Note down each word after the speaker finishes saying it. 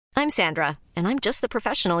I'm Sandra, and I'm just the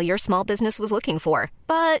professional your small business was looking for.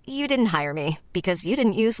 But you didn't hire me because you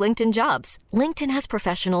didn't use LinkedIn Jobs. LinkedIn has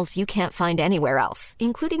professionals you can't find anywhere else,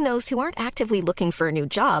 including those who aren't actively looking for a new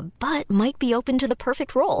job, but might be open to the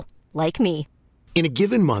perfect role, like me. In a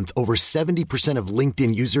given month, over 70% of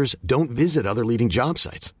LinkedIn users don't visit other leading job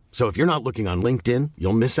sites. So if you're not looking on LinkedIn,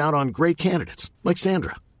 you'll miss out on great candidates like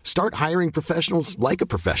Sandra. Start hiring professionals like a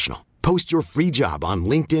professional. Post your free job on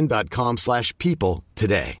linkedin.com/people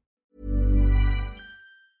today.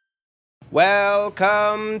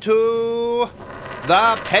 Welcome to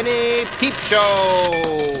the Penny Peep Show.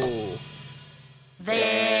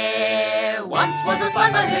 There once was a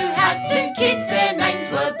slimer who had two kids. Their names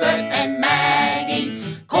were Bert and Maggie.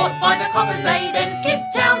 Caught by the coppers, they then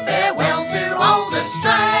skipped town. Farewell to old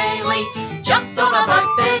Australia. Jumped on a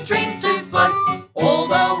boat, their dreams to float all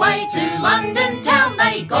the way to London town.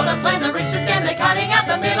 They got a plan, the rich to scam. They're cutting out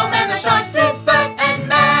the middleman, the shysters, Bert and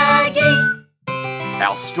Maggie.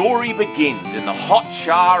 Our story begins in the hot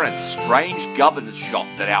char and strange gubbins shop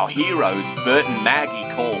that our heroes Bert and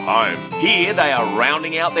Maggie call home. Here they are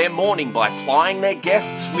rounding out their morning by plying their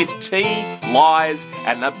guests with tea, lies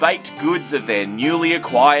and the baked goods of their newly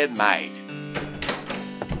acquired maid.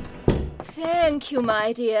 Thank you,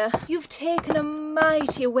 my dear. You've taken a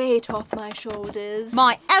mighty weight off my shoulders.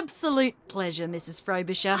 My absolute pleasure, Mrs.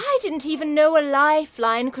 Frobisher. I didn't even know a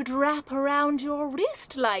lifeline could wrap around your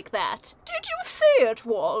wrist like that. Did you see it,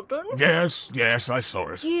 Walden? Yes, I saw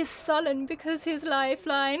it. He's sullen because his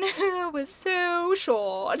lifeline was so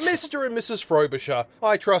short. Mr. and Mrs. Frobisher,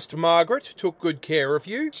 I trust Margaret took good care of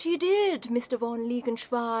you. She did, Mr. von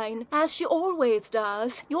Liegenschwein, as she always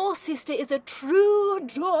does. Your sister is a true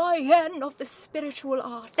doyen of the spiritual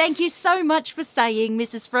arts. Thank you so much for saying,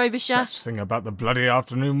 Mrs. Frobisher. Best thing about the bloody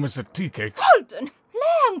afternoon was the tea cakes. Walden!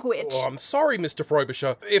 Language! Oh, I'm sorry, Mr.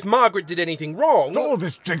 Frobisher. If Margaret did anything wrong... All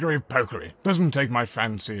this jiggery pokery doesn't take my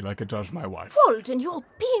fancy like it does my wife. Walden, you're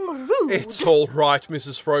being rude. It's all right,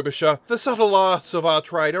 Mrs. Frobisher. The subtle arts of our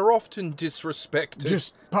trade are often disrespected.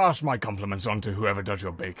 Just pass my compliments on to whoever does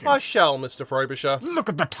your baking. I shall, Mr. Frobisher. Look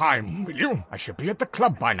at the time, will you? I should be at the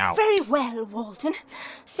club by now. Very well, Walden.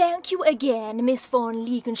 Thank you again, Miss von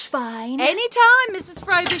Liegenschwein. Anytime, Mrs.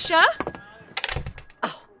 Frobisher.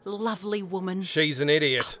 Oh, lovely woman. She's an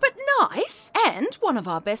idiot. But nice, and one of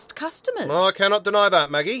our best customers. Oh, I cannot deny that,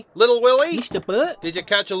 Maggie. Little Willie? Mr. Bert? Did you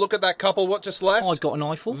catch a look at that couple what just left? I got an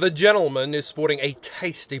eyeful. The gentleman is sporting a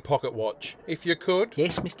tasty pocket watch. If you could.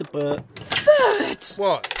 Yes, Mr. Bert. Bert!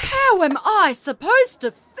 What? How am I supposed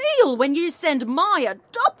to feel when you send my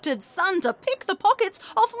adopted son to pick the pockets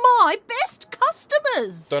of my best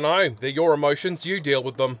customers? Dunno. They're your emotions. You deal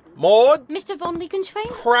with them. Maud? Mr. von Liegenschwein?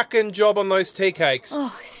 Cracking job on those tea cakes.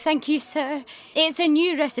 Oh, thank you, sir. It's a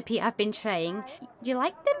new recipe I've been trying. You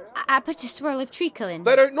like them? I put a swirl of treacle in.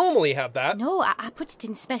 They don't normally have that. No, I put it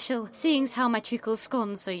in special, seeing as how my treacle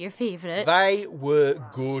scones are your favourite. They were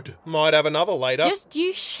good. Might have another later. Just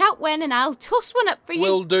you shout when and I'll toss one up for you.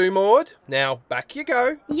 Will do, Maud. Now, back you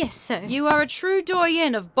go. Yes, sir. You are a true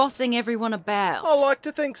doyen of bossing everyone about. I like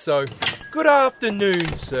to think so. Good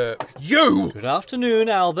afternoon, sir. You! Good afternoon,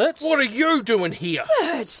 Albert. What are you doing here?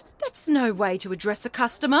 Bert, that's no way to address a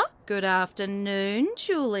customer. Good afternoon,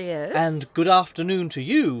 Julius. And good afternoon to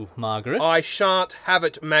you, Margaret. I shan't have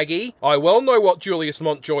it, Maggie. I well know what Julius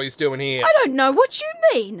Montjoy's doing here. I don't know what you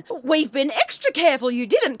mean. We've been extra careful you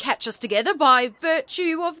didn't catch us together by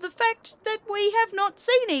virtue of the fact that we have not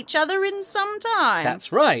seen each other in some time.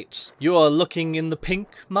 That's right. You're looking in the pink,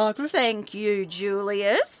 Margaret. Thank you,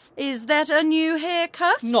 Julius. Is that a new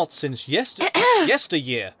haircut? Not since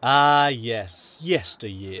yesteryear. Ah, yes.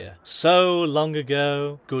 Yesteryear. So long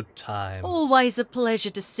ago. Good times. Always a pleasure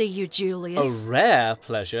to see you, Julius. A rare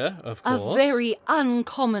pleasure, of course. A very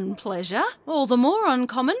uncommon pleasure. All the more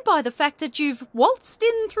uncommon by the fact that you've waltzed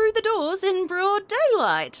in through the doors in broad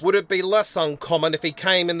daylight. Would it be less uncommon if he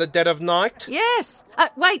came in the dead of night? Yes.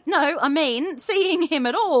 Wait, no, I mean, seeing him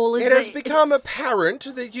at all is... It has become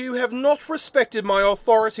apparent that you have not respected my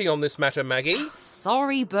authority on this matter, Maggie.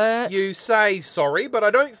 Sorry, Bert. You say sorry, but I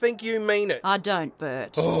don't think you mean it. I don't,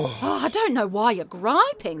 Bert. I don't know why you're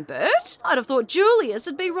griping, Bert. I'd have thought Julius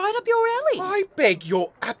would be right up your alley. I beg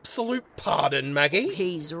your absolute pardon, Maggie.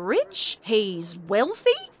 He's rich, he's wealthy,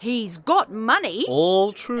 he's got money.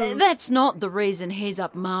 All true. That's not the reason he's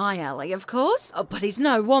up my alley, of course. Oh, but he's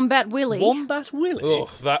no Wombat Willie. Wombat Willie?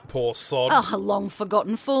 Oh, that poor sod. A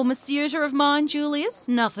long-forgotten former suitor of mine, Julius.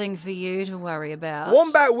 Nothing for you to worry about.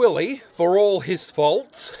 Wombat Willie, for all his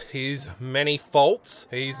faults, his many faults,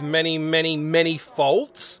 his many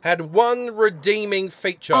faults, had one redeeming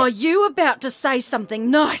feature. Frobisher. Are you about to say something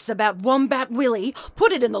nice about Wombat Willie?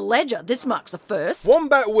 Put it in the ledger. This marks a first.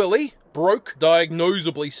 Wombat Willie, broke,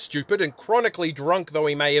 diagnosably stupid, and chronically drunk though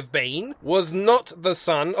he may have been, was not the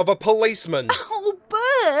son of a policeman. Oh,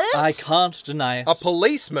 Bert! I can't deny it. A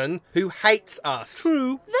policeman who hates us.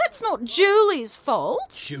 True. That's not Julie's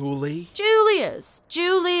fault. Julie?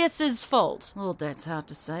 Julius's fault. Oh, that's hard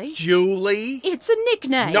to say. Julie? It's a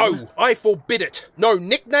nickname. No, I forbid it. No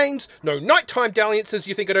nicknames, no nighttime dalliances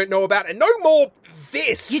you think I don't know about, and no more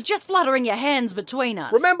this. You're just fluttering your hands between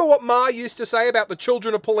us. Remember what Ma used to say about the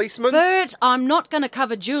children of policemen? Bert, I'm not going to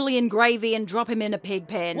cover Julie in gravy and drop him in a pig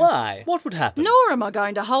pen. Why? What would happen? Nor am I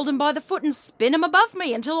going to hold him by the foot and spin him above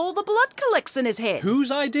me until all the blood collects in his head.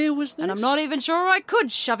 Whose idea was this? And I'm not even sure I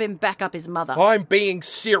could shove him back up his mother. I'm being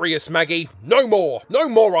serious, Maggie. No more. No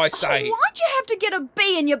more, I say. Why'd you have to get a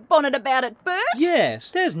bee in your bonnet about it, Bert?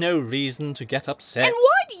 Yes, there's no reason to get upset. And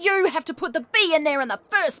why do you have to put the bee in there in the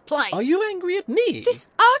first place? Are you angry at me? This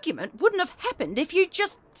argument wouldn't have happened if you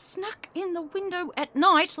just snuck in the window at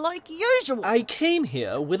night like usual. I came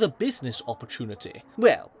here with a business opportunity.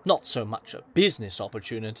 Well, not so much a business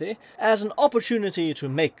opportunity as an opportunity to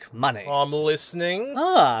make money. I'm listening.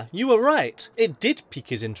 Ah, you were right. It did pique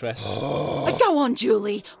his interest. Go on,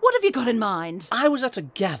 Julie. What have you got in mind? I was at a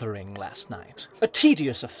gathering last night. A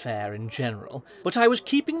tedious affair in general, but I was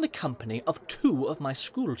keeping the company of two of my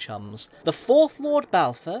school chums, the 4th Lord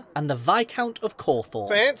Balfour and the Viscount of Cawthorne.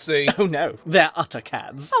 Fancy. Oh no, they're utter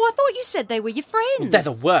cads. Oh, I thought you said they were your friends. They're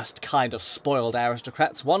the worst kind of spoiled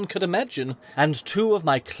aristocrats one could imagine, and two of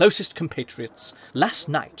my closest compatriots. Last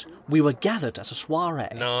night, we were gathered at a soiree.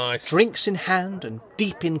 Nice. Drinks in hand and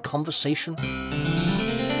deep in conversation.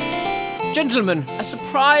 Gentlemen, a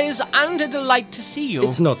surprise and a delight to see you.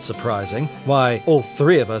 It's not surprising. Why, all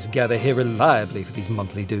three of us gather here reliably for these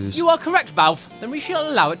monthly dues. You are correct, Balf. Then we shall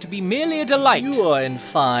allow it to be merely a delight. You are in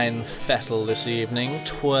fine fettle this evening,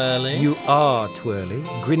 Twirly. You are, Twirly,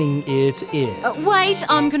 grinning ear to ear. Wait,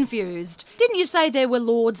 I'm confused. Didn't you say there were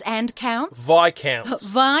lords and counts? Viscounts.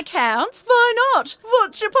 Viscounts? Why not?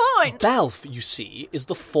 What's your point? Balf, you see, is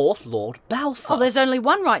the 4th Lord Balfour. Oh, there's only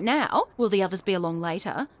one right now. Will the others be along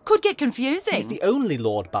later? Could get confusing. He's the only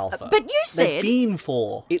Lord Balfour. But you said... There's been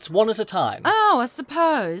 4. It's one at a time. Oh, I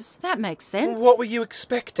suppose. That makes sense. What were you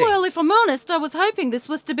expecting? Well, if I'm honest, I was hoping this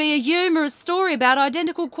was to be a humorous story about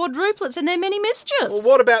identical quadruplets and their many mischiefs. Well,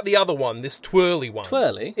 what about the other one, this Twirly one?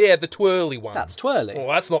 Twirly? Yeah, the Twirly one. That's Twirly. Well,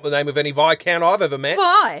 that's not the name of any Viscount I've ever met.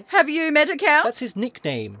 Why? Have you met a count? That's his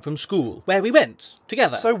nickname from school, where we went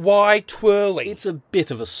together. So why Twirly? It's a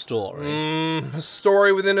bit of a story. A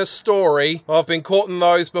story within a story. I've been caught in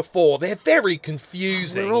those before. They're very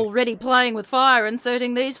confusing. We're already playing with fire,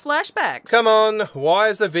 inserting these flashbacks. Come on, why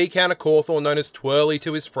is the Viscount of Cawthorne known as Twirly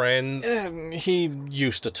to his friends? He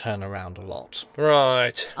used to turn around a lot.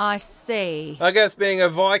 Right. I see. I guess being a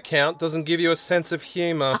Viscount doesn't give you a sense of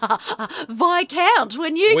humour. Viscount,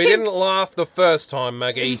 when you We didn't laugh the first time,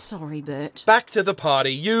 Maggie. Sorry, Bert. Back to the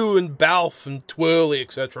party, you and Balf and Twirly,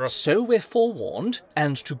 etc. So we're forewarned,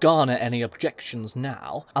 and to garner any objections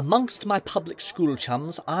now, amongst my public school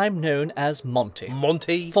chums, I'm known as Monty.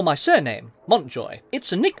 Monty? For my surname, Montjoy.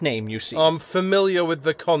 It's a nickname, you see. I'm familiar with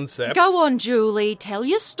the concept. Go on, Julie. Tell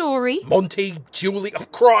your story. Monty, Julie, oh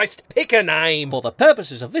Christ, pick a name. For the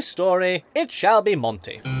purposes of this story, it shall be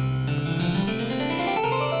Monty.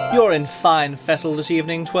 You're in fine fettle this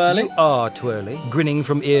evening, Twirly. You are, Twirly, grinning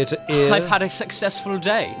from ear to ear. I've had a successful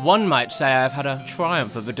day. One might say I've had a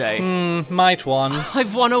triumph of a day. Might one.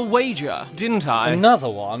 I've won a wager, didn't I? Another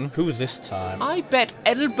one? Who this time? I bet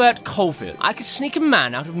Edelbert Caulfield I could sneak a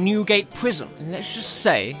man out of Newgate Prison. And let's just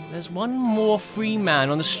say there's one more free man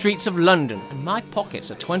on the streets of London, and my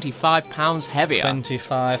pockets are £25 heavier.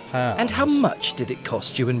 £25. And how much did it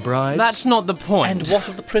cost you in bribes? That's not the point. And what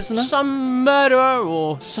of the prisoner? Some murderer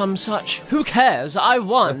or some such. Who cares? I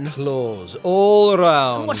won. Applause all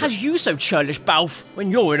round. And what has you so churlish, Balf? When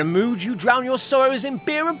you're in a mood, you drown your sorrows in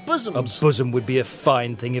beer and bosoms. A bosom would be a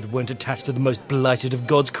fine thing if it weren't attached to the most blighted of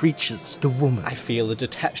God's creatures, the woman. I feel a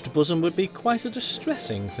detached bosom would be quite a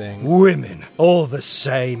distressing thing. Women, all the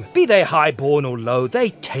same. Be they high-born or low, they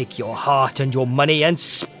take your heart and your money and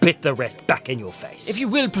spit the rest back in your face. If you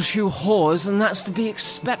will pursue whores, then that's to be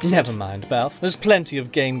expected. Never mind, Balf. There's plenty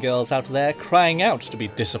of game girls out there crying out to be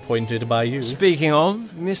disappointed by you. Speaking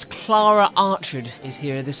of, Miss Clara Archard is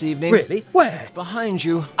here this evening. Really? Where? Behind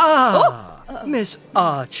you. Miss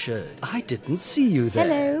Archard. I didn't see you there.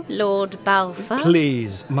 Hello, Lord Balfour.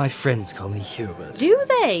 Please, my friends call me Hubert. Do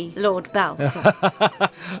they, Lord Balfour?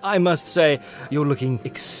 I must say, you're looking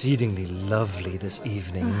exceedingly lovely this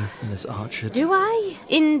evening, Miss Archard. Do I?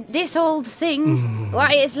 In this old thing?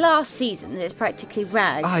 Why, it's last season. It's practically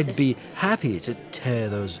rags. I'd be happy to tear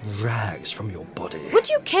those rags from your body. Would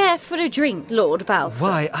you care for a drink, Lord Balfour?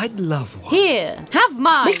 Why, I'd love one. Here, have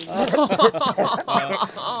mine.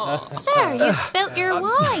 Sir, you've spilt your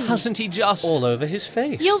wine. Hasn't he just? All over his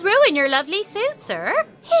face. You'll ruin your lovely suit, sir.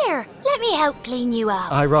 Here, let me help clean you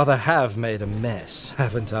up. I rather have made a mess,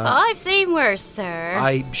 haven't I? I've seen worse, sir.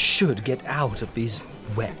 I should get out of these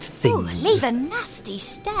wet things. Ooh, leave a nasty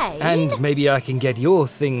stain. And maybe I can get your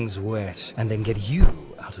things wet, and then get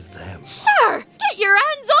you out of them. Sir, get your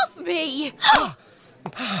hands off me!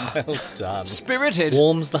 Well done. Spirited.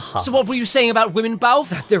 Warms the heart. So what were you saying about women,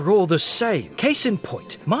 Balf? They're all the same. Case in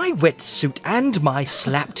point, my wetsuit and my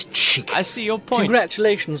slapped cheek. I see your point.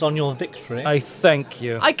 Congratulations on your victory. I thank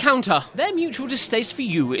you. I counter. Their mutual distaste for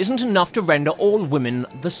you isn't enough to render all women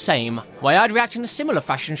the same. Why, I'd react in a similar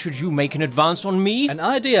fashion should you make an advance on me. An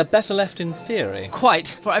idea better left in theory. Quite,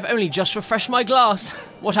 for I've only just refreshed my glass.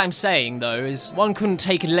 What I'm saying, though, is one couldn't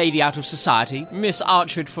take a lady out of society, Miss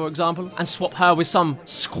Archard, for example, and swap her with some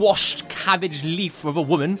squashed cabbage leaf of a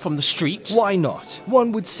woman from the streets. Why not?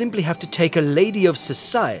 One would simply have to take a lady of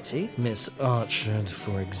society, Miss Archard,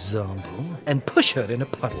 for example, and push her in a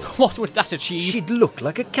puddle. What would that achieve? She'd look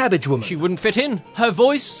like a cabbage woman. She wouldn't fit in. Her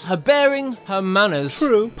voice, her bearing, her manners.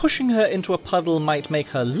 True, pushing her into a puddle might make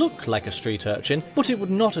her look like a street urchin, but it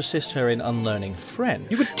would not assist her in unlearning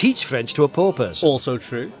French. You could teach French to a poor person. Also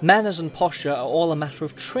true. Manners and posture are all a matter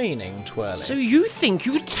of training, Twirly. So you think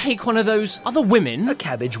you could take one of those other women? A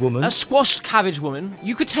cabbage woman. A squashed cabbage woman?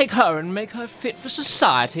 You could take her and make her fit for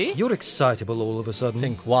society? You're excitable all of a sudden.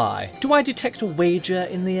 Think why? Do I detect a wager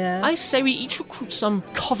in the air? I say we each recruit some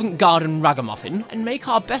Covent Garden ragamuffin and make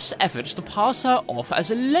our best efforts to pass her off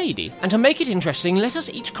as a lady. And to make it interesting, let us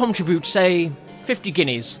each contribute, say, 50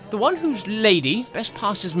 guineas. The one whose lady best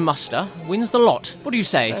passes muster wins the lot. What do you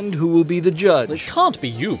say? And who will be the judge? Well, it can't be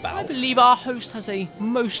you, Balf. I believe our host has a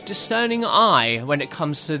most discerning eye when it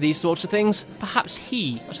comes to these sorts of things. Perhaps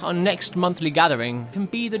he, at our next monthly gathering, can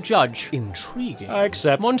be the judge. Intriguing. I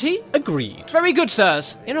accept. Monty? Agreed. Very good,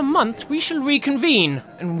 sirs. In a month we shall reconvene,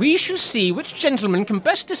 and we shall see which gentlemen can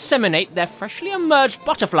best disseminate their freshly emerged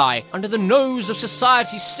butterfly under the nose of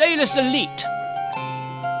society's stainless elite.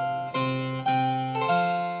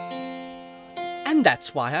 And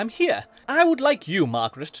that's why I'm here. I would like you,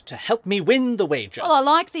 Margaret, to help me win the wager. Well, I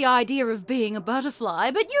like the idea of being a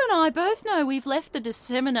butterfly, but you and I both know we've left the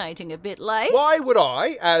disseminating a bit late. Why would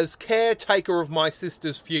I, as caretaker of my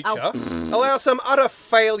sister's future, allow some utter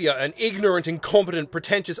failure and ignorant, incompetent,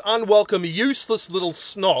 pretentious, unwelcome, useless little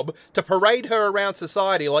snob to parade her around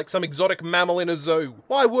society like some exotic mammal in a zoo?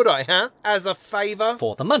 Why would I, huh? As a favour?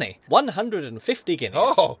 For the money. 150 guineas.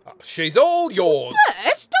 Oh, she's all yours.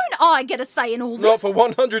 Bert, don't I get a say in all this? Not for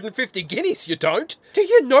 150 guineas, you don't. Do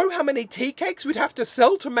you know how many tea cakes we'd have to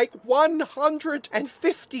sell to make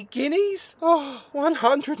 150 guineas? Oh,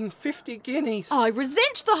 150 guineas. I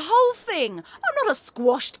resent the whole thing. I'm not a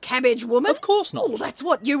squashed cabbage woman. Of course not. Oh, that's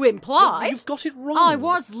what you implied. You've got it wrong. I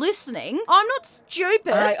was listening. I'm not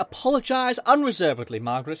stupid. I apologise unreservedly,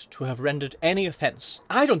 Margaret, to have rendered any offence.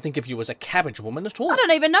 I don't think of you as a cabbage woman at all. I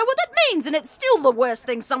don't even know what that means, and it's still the worst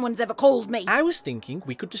thing someone's ever called me. I was thinking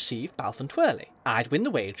we could deceive Balf and Twirly. I'd win the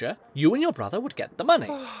wager, you and your brother would get the money.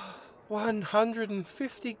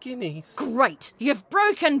 150 guineas. Great. You've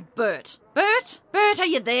broken Bert. Bert, are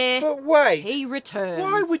you there? But wait. He returns.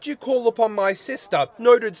 Why would you call upon my sister,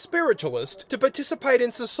 noted spiritualist, to participate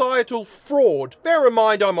in societal fraud? Bear in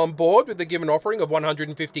mind I'm on board with the given offering of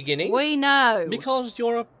 150 guineas. We know. Because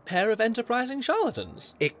you're a pair of enterprising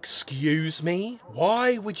charlatans. Excuse me?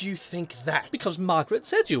 Why would you think that? Because Margaret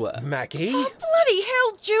said you were. Maggie? Oh, bloody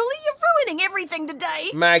hell, Julie, you're ruining everything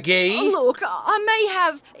today. Maggie? Look, I may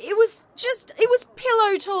have... It was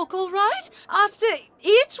pillow talk, all right? After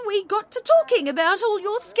it, we got to talking about all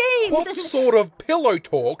your schemes. What sort of pillow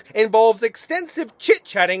talk involves extensive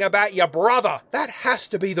chit-chatting about your brother? That has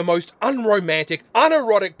to be the most unromantic,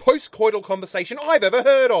 unerotic post-coital conversation I've ever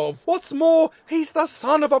heard of. What's more, he's the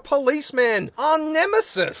son of a policeman, our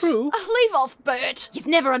nemesis. True. Leave off, Bert. You've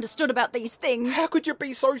never understood about these things. How could you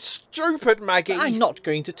be so stupid, Maggie? I'm not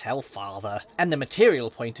going to tell Father. And the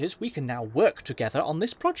material point is we can now work together on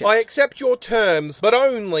this project. I accept your terms, but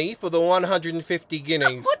only for the 150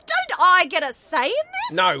 guineas. Well, don't I get a say in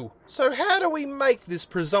this? No. So how do we make this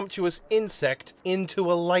presumptuous insect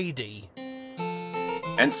into a lady?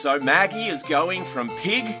 And so Maggie is going from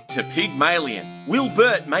pig to Pygmalion. Will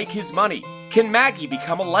Bert make his money? Can Maggie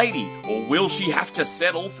become a lady? Or will she have to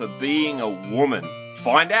settle for being a woman?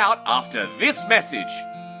 Find out after this message.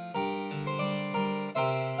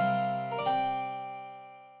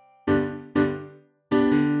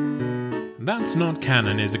 That's Not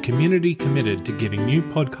Canon is a community committed to giving new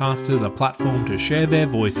podcasters a platform to share their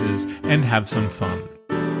voices and have some fun.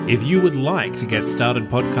 If you would like to get started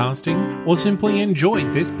podcasting or simply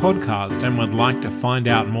enjoyed this podcast and would like to find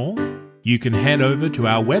out more, you can head over to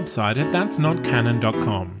our website at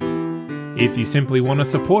that'snotcanon.com. If you simply want to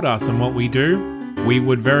support us in what we do, we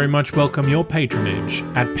would very much welcome your patronage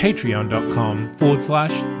at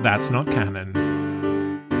patreon.com/that'snotcanon.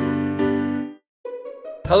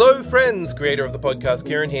 Hello friends, creator of the podcast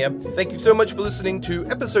Kieran here. Thank you so much for listening to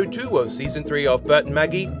episode 2 of season 3 of Bert and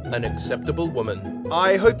Maggie, An Acceptable Woman.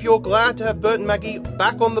 I hope you're glad to have Bert and Maggie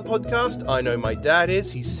back on the podcast. I know my dad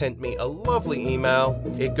is. He sent me a lovely email.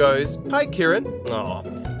 It goes, "Hi Kieran." Aw.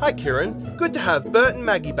 "Hi Kieran. Good to have Bert and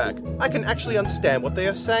Maggie back. I can actually understand what they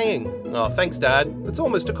are saying." "Oh, thanks Dad. That's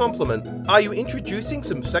almost a compliment. Are you introducing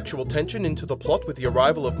some sexual tension into the plot with the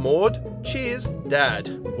arrival of Maud? Cheers,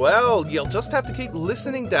 Dad." Well, you'll just have to keep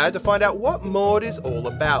listening, Dad, to find out what Maud is all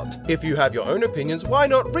about. If you have your own opinions, why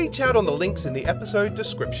not reach out on the links in the episode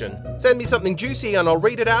description. Send me something juicy and I'll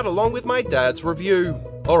read it out along with my dad's review.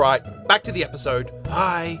 Alright, back to the episode.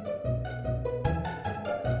 Bye.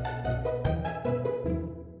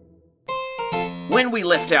 When we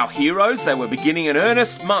left our heroes, they were beginning an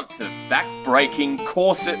earnest month of back-breaking,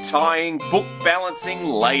 corset-tying, book-balancing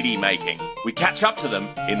lady-making. We catch up to them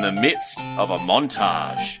in the midst of a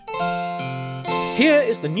montage. Here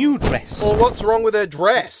is the new dress. Well, what's wrong with her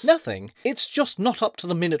dress? Nothing. It's just not up to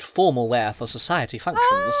the minute formal wear for society functions.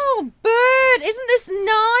 Oh, Bert! Isn't this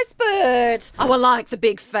nice, Bert? Oh, I like the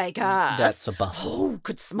big fake ass. That's a bustle. Oh,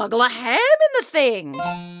 could smuggle a ham in the thing.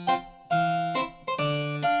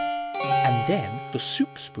 And then the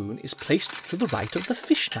soup spoon is placed to the right of the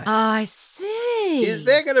fish knife. I see. Is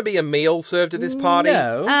there going to be a meal served at this party?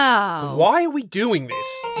 No. Oh. Why are we doing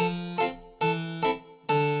this?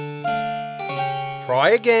 Try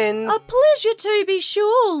again. A pleasure to be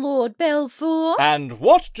sure, Lord Belfour. And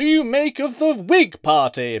what do you make of the wig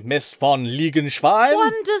party, Miss von Liegenschwein?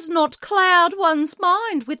 One does not cloud one's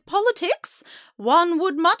mind with politics. One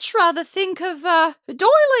would much rather think of,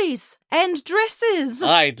 doilies and dresses.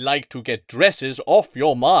 I'd like to get dresses off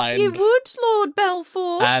your mind. You would, Lord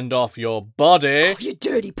Belfour. And off your body. Oh, you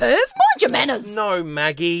dirty perv. Mind your manners. No,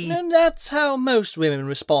 Maggie. And that's how most women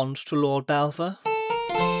respond to Lord Balfour.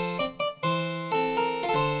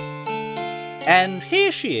 And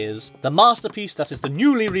here she is, the masterpiece that is the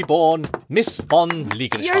newly reborn Miss von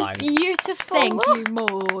Liegenschwein. You're beautiful. Thank you,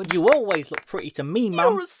 Maud. You always look pretty to me,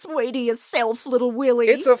 Mum. You're a sweetie yourself, little Willie.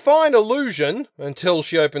 It's a fine illusion until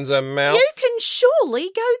she opens her mouth. You can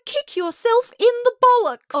surely go kick yourself in the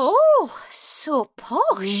bollocks. Oh, so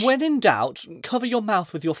posh. When in doubt, cover your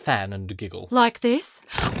mouth with your fan and giggle. Like this?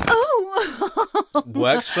 Oh.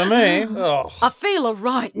 Works for me. Oh. I feel a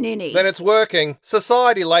right ninny. Then it's working.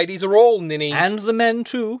 Society ladies are all ninnies. And the men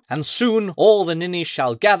too. And soon all the ninnies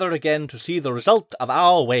shall gather again to see the result of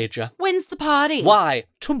our wager. When's the party? Why,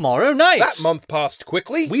 tomorrow night. That month passed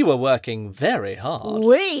quickly. We were working very hard.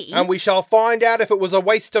 And we shall find out if it was a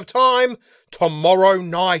waste of time tomorrow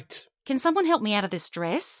night. Can someone help me out of this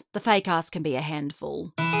dress? The fake ass can be a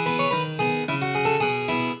handful.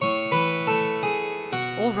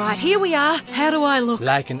 All right, here we are. How do I look?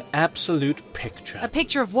 Like an absolute picture. A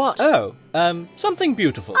picture of what? Oh, something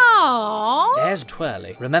beautiful. Aww. There's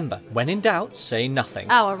twirly. Remember, when in doubt, say nothing.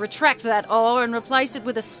 Oh, I'll retract that aw and replace it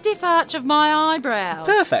with a stiff arch of my eyebrows.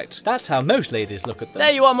 Perfect. That's how most ladies look at them.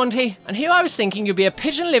 There you are, Monty. And here I was thinking you'd be a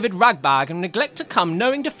pigeon-livered ragbag and neglect to come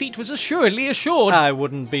knowing defeat was assuredly assured. I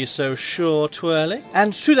wouldn't be so sure, Twirly.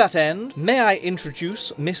 And to that end, may I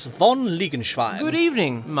introduce Miss von Liegenschwein? Good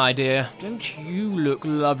evening, my dear. Don't you look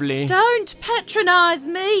lovely? Don't patronise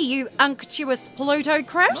me, you unctuous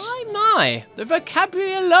plutocrat. My. The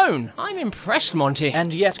vocabulary alone. I'm impressed, Monty.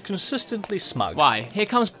 And yet consistently smug. Why, here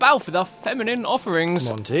comes Balf with our feminine offerings.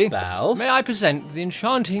 Monty. Balf. May I present the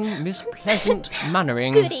enchanting Miss Pleasant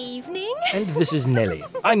Mannering. Good evening. And this is Nellie.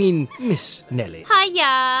 I mean, Miss Nellie.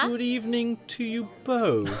 Hiya. Good evening to you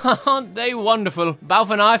both. Aren't they wonderful?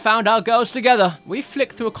 Balf and I found our girls together. We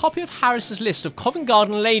flicked through a copy of Harris's list of Covent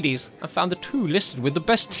Garden ladies and found the two listed with the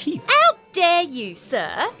best teeth. How dare you,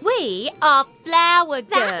 sir? We are flower girls.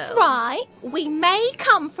 That's right. We may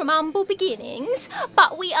come from humble beginnings,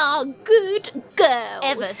 but we are good girls.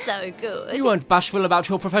 Ever so good. You weren't bashful about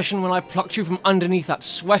your profession when I plucked you from underneath that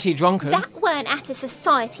sweaty drunkard. That weren't at a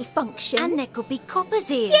society function. And there could be coppers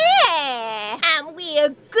here. Yeah! And we're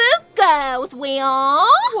good girls, we are.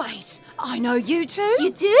 Wait, I know you two.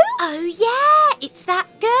 You do? Oh, yeah, it's that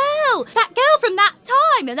girl. That girl from that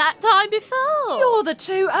time and that time before. You're the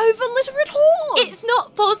two over-literate whores. It's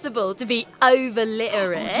not possible to be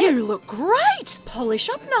over-literate. You look great. Polish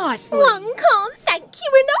up nicely. One can't thank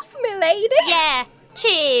you enough, milady. Yeah,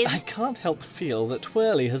 cheers. I can't help feel that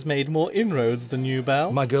Twirly has made more inroads than you,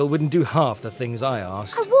 Belle. My girl wouldn't do half the things I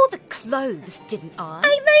asked. I wore the clothes, didn't I?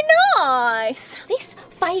 Ain't they nice? This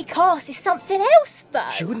fake arse is something else, though.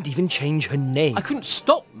 She wouldn't even change her name. I couldn't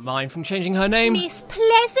stop mine from changing her name. Miss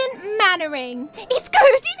Pleasant Mannering. It's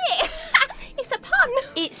good, isn't it? It's a pun.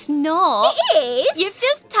 It's not. It is. You've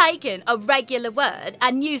just taken a regular word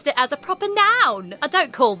and used it as a proper noun. I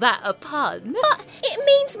don't call that a pun. But it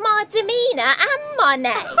means my demeanour and my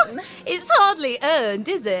name. It's hardly earned,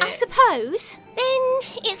 is it? I suppose. Then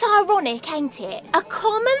it's ironic, ain't it? A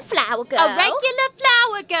common flower girl. A regular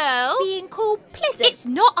flower girl. Being called Pleasant. It's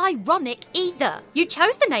not ironic either. You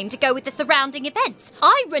chose the name to go with the surrounding events.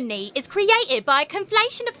 Irony is created by a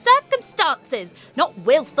conflation of circumstances, not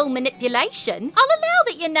willful manipulation. I'll allow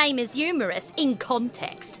that your name is humorous in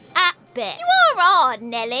context, at best. You are odd,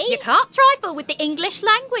 Nelly. You can't trifle with the English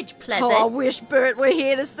language, Pleasant. Oh, I wish Bert were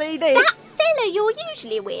here to see this. That fella you're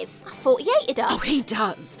usually with. I thought he hated us. Oh, he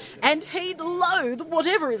does. And he'd loathe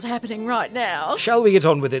whatever is happening right now. Shall we get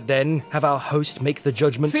on with it then? Have our host make the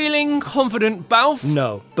judgment? Feeling confident, Balf?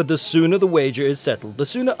 No, but the sooner the wager is settled, the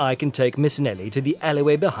sooner I can take Miss Nelly to the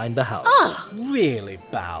alleyway behind the house. Really,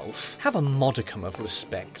 Balf? Have a modicum of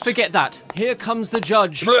respect. Forget that. Here comes the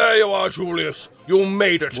judge. There you are, Julius. You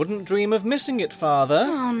made it. Wouldn't dream of missing it, Father.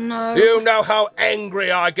 Oh, no. You know how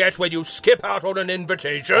angry I get when you skip out on an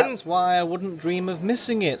invitation? That's why I wouldn't dream of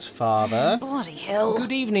missing it, Father. Bloody hell.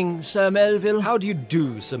 Good evening, Sir Melville. How do you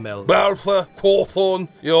do, Sir Melville? Balfour, Cawthorne,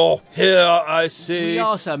 you're here, I see. We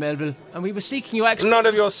are, Sir Melville, and we were seeking your None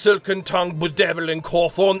of your silken-tongued bedeviling,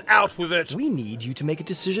 Cawthorne. Out with it. We need you to make a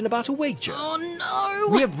decision about a wager. Oh, no.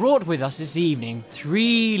 We have brought with us this evening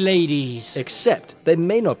 3 ladies. Except they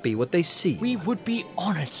may not be what they seem. We would be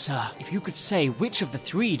honoured, sir, if you could say which of the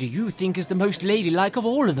 3 do you think is the most ladylike of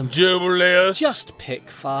all of them. Julius. Just pick,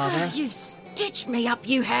 Father. You've stitched me up,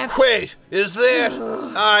 you have. Wait, is that?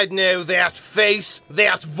 I'd know that face,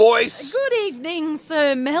 that voice. Good evening,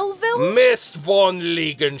 Sir Melville. Miss von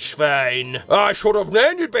Liegenschwein. I should have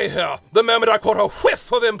known you'd be here the moment I caught a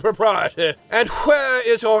whiff of impropriety. And where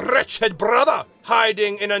is your wretched brother?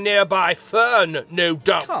 Hiding in a nearby fern, no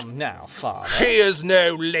doubt. Come now, Father. She is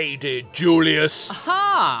no lady, Julius.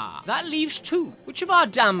 Aha! That leaves 2. Which of our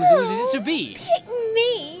damsels is it to be? Pick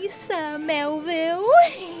me, Sir Melville.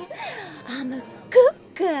 I'm a good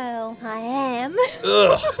girl, I am.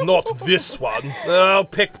 Ugh, not this one. I'll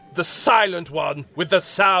pick the silent one with the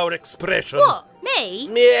sour expression. What? Me?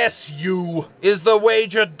 Yes, you. Is the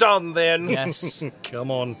wager done then? Yes. Come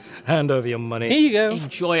on, hand over your money. Here you go.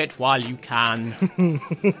 Enjoy it while you can.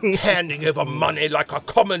 Handing over money like a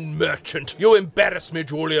common merchant. You embarrass me,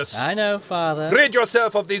 Julius. I know, Father. Rid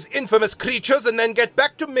yourself of these infamous creatures and then get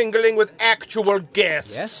back to mingling with actual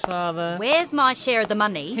guests. Yes, Father. Where's my share of the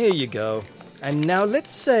money? Here you go. And now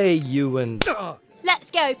let's say you and...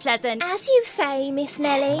 Let's go, Pleasant. As you say, Miss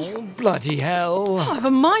Nelly. Bloody hell. I've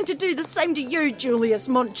a mind to do the same to you, Julius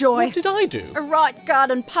Montjoy. What did I do? A right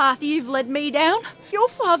garden path you've led me down. Your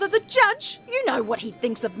father, the judge, you know what he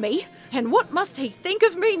thinks of me. And what must he think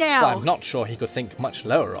of me now? Well, I'm not sure he could think much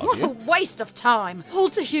lower of What a you. waste of time. All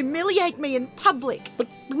to humiliate me in public. But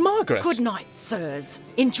Margaret... Good night, sirs.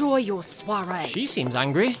 Enjoy your soiree. She seems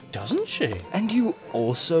angry. Doesn't she? And you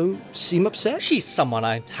also seem upset? She's someone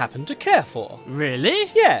I happen to care for. Really?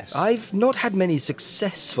 Yes. I've not had many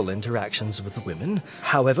successful interactions with women.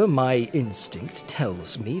 However, my instinct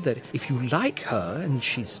tells me that if you like her and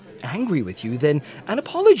she's angry with you, then an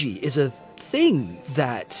apology is a thing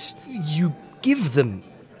that you give them,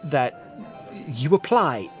 that you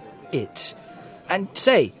apply it. And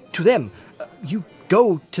say to them, you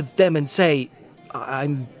go to them and say,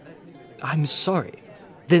 I'm sorry.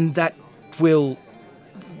 Then that will...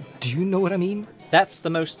 Do you know what I mean? That's the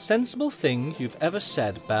most sensible thing you've ever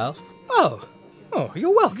said, Balf. Oh,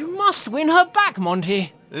 you're welcome. You must win her back,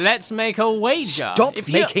 Monty. Let's make a wager. Stop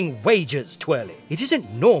making wagers, Twirly. It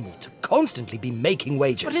isn't normal to constantly be making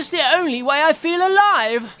wagers. But it's the only way I feel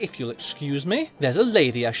alive. If you'll excuse me, there's a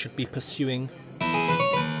lady I should be pursuing.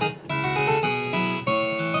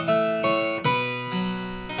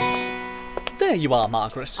 There you are,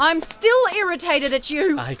 Margaret. I'm still irritated at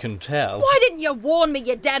you. I can tell. Why didn't you warn me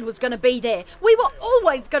your dad was going to be there? We were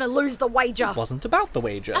always going to lose the wager. It wasn't about the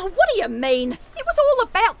wager. Oh, what do you mean? It was all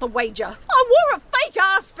about the wager. I wore a fake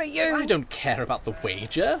ass for you. I don't care about the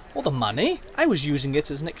wager or the money. I was using it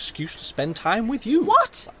as an excuse to spend time with you.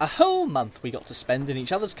 What? A whole month we got to spend in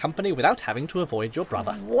each other's company without having to avoid your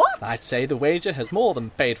brother. What? I'd say the wager has more than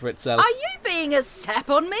paid for itself. Are you being a sap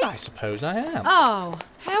on me? I suppose I am. Oh,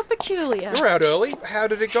 how peculiar. You're out early. How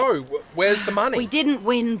did it go? Where's the money? We didn't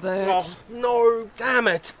win, Bert. Oh, no, damn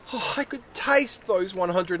it. Oh, I could taste those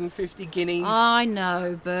 150 guineas. I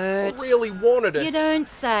know, Bert. I really wanted it. You don't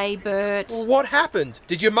say, Bert. Well, what happened?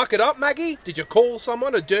 Did you muck it up, Maggie? Did you call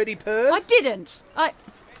someone a dirty perv? I didn't.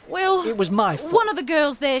 Well, it was my fault. One of the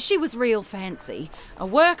girls there, she was real fancy. A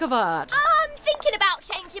work of art. I'm thinking about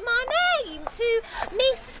changing my name to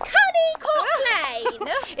Miss Cunny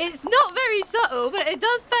Courtlane. It's not very subtle, but it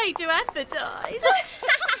does pay to advertise.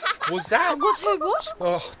 Was that? Was who what?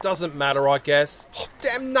 Oh, doesn't matter, I guess. Oh,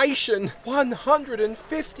 damnation!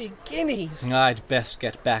 150 guineas! I'd best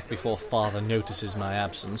get back before Father notices my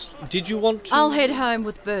absence. Did you want to... I'll head home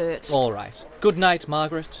with Bert. All right. Good night,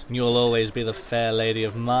 Margaret. You'll always be the fair lady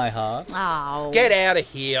of my heart. Oh. Get out of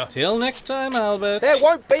here. Till next time, Albert. There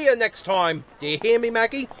won't be a next time. Do you hear me,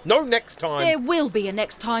 Maggie? No next time. There will be a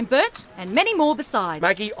next time, Bert, and many more besides.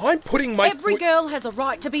 Maggie, I'm putting my Every girl has a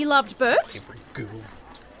right to be loved, Bert. Every girl.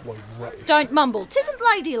 Don't mumble. 'Tisn't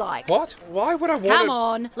ladylike. What? Why would I want Come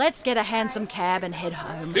on, let's get a hansom cab and head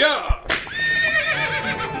home. Yeah!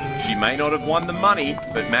 She may not have won the money,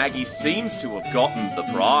 but Maggie seems to have gotten the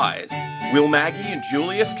prize. Will Maggie and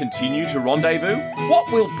Julius continue to rendezvous?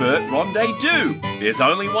 What will Bert rendezvous? There's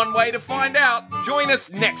only one way to find out. Join us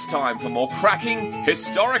next time for more cracking,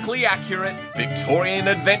 historically accurate Victorian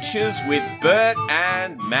adventures with Bert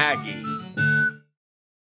and Maggie.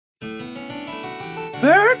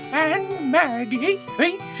 Bert and Maggie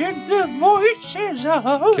featured the voices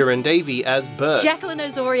of Kieran Davey as Bert, Jacqueline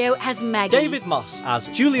Osorio as Maggie, David Moss as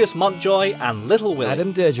Julius Montjoy and Little Will,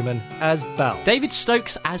 Adam Dirgeman as Bal, David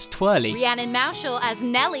Stokes as Twirly, Rhiannon Maushall as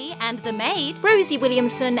Nellie and the maid, Rosie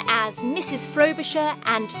Williamson as Mrs. Frobisher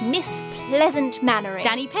and Miss Pleasant Mannering,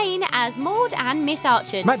 Danny Payne as Maud and Miss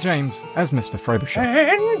Archard, Matt James as Mr. Frobisher,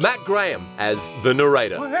 and Matt Graham as the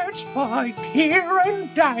narrator. words by Kieran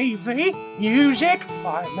Davey, music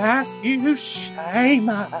by Matthew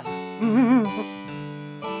Seymour.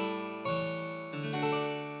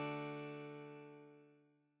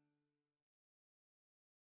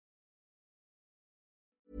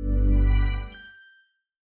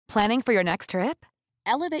 Planning for your next trip?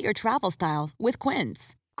 Elevate your travel style with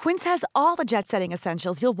Quince. Quince has all the jet-setting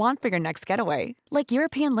essentials you'll want for your next getaway, like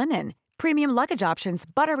European linen, premium luggage options,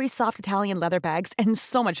 buttery soft Italian leather bags, and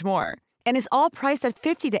so much more. And is all priced at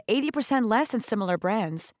 50 to 80% less than similar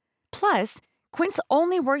brands. Plus, Quince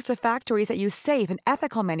only works with factories that use safe and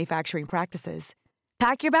ethical manufacturing practices.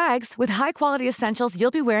 Pack your bags with high-quality essentials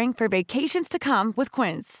you'll be wearing for vacations to come with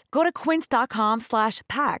Quince. Go to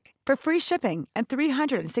quince.com/pack for free shipping and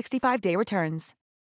 365-day returns.